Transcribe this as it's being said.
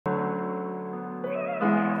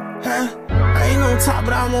top,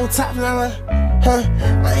 but I'm on top now.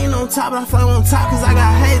 I ain't on top, but I fly on top cause I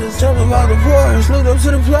got haters. Jumping out the porch, looked up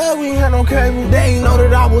to the plug, we ain't had no cable. They ain't know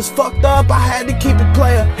that I was fucked up, I had to keep it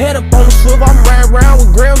player. Head up on the swivel, I'm riding around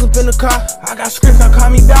with grams up in the car. I got scripts, I call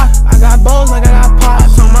me Doc. I got bows like I got pops. I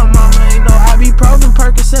told my mama ain't no ibuprofen,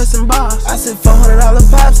 Percocets and bars. I said $400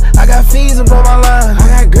 pops, I got fiends up on my line.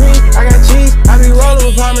 I got green, I got cheese, I be rolling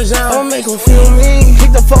with Parmesan. I'ma make them feel me.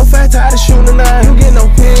 Kick the 4 fat, tired of shooting a 9. You get no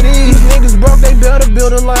pity. These niggas broke, they better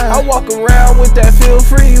build a line. I walk around with that feel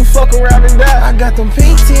free, you fuck around and die. I got them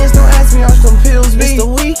pink tins, don't ask me how some pills be. It's the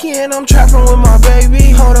weekend, I'm trapping with my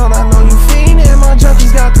baby. Hold on, I know you fiendin', my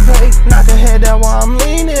junkies got to pay. Knock a head out while I'm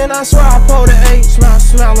leaning, I swear I pulled an 8.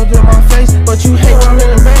 Smile up in my face, but you hate when I'm in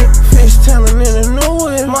the bank. Fish telling in the new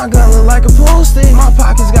whip, my gun look like a pool stick. My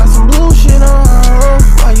pockets got some blue shit on.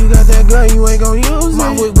 Why you got that gun, you ain't gon' use it.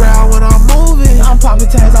 My whip growl when I'm moving, I'm popping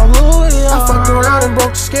tags, I'm Louis. I fucked around and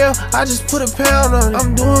broke the scale, I just put a pound on it.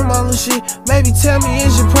 I'm doing my little shit, baby tell me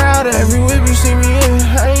is you proud of it? Every whip you see me in,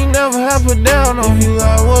 I ain't never have put down on. If you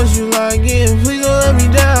like once, you like it, please don't let me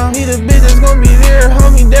down. Need a bitch that's gon' be there,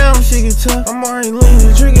 hold me down, she get tough. I'm already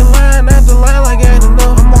leaning, drinking line after line like I ain't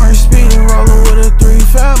enough. I'm already speeding, rolling with a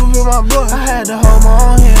 3-5 up in my blood. I had to hold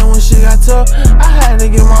my own hand when shit got tough. I had to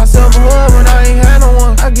give myself a hug when I ain't had no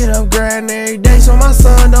one. I get up grinding every day so my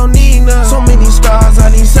son don't need none. So many scars, I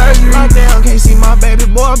need surgery. Lockdown, can't see my baby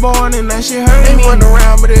boy born and that shit hurt me. Run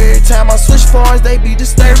around, but every time I switch cars, they be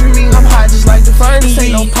disturbing me. I'm high just like the furnace.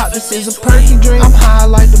 Ain't no pop, this is a perky drink. I'm high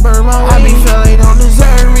like the bird, my I be feeling they don't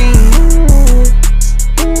deserve me.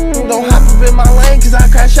 Don't hop up in my lane cause I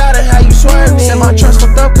crash out at how you swerve me. Set my trust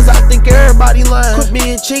fucked up cause I think everybody lying. Quit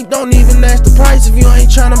being cheap, don't even ask the price if you ain't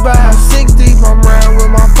tryna buy. I'm 6 deep, I'm riding with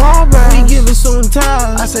my paw back. We give it soon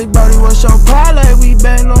time. I say, buddy, what's your parlay? We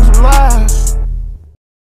betting on some lies.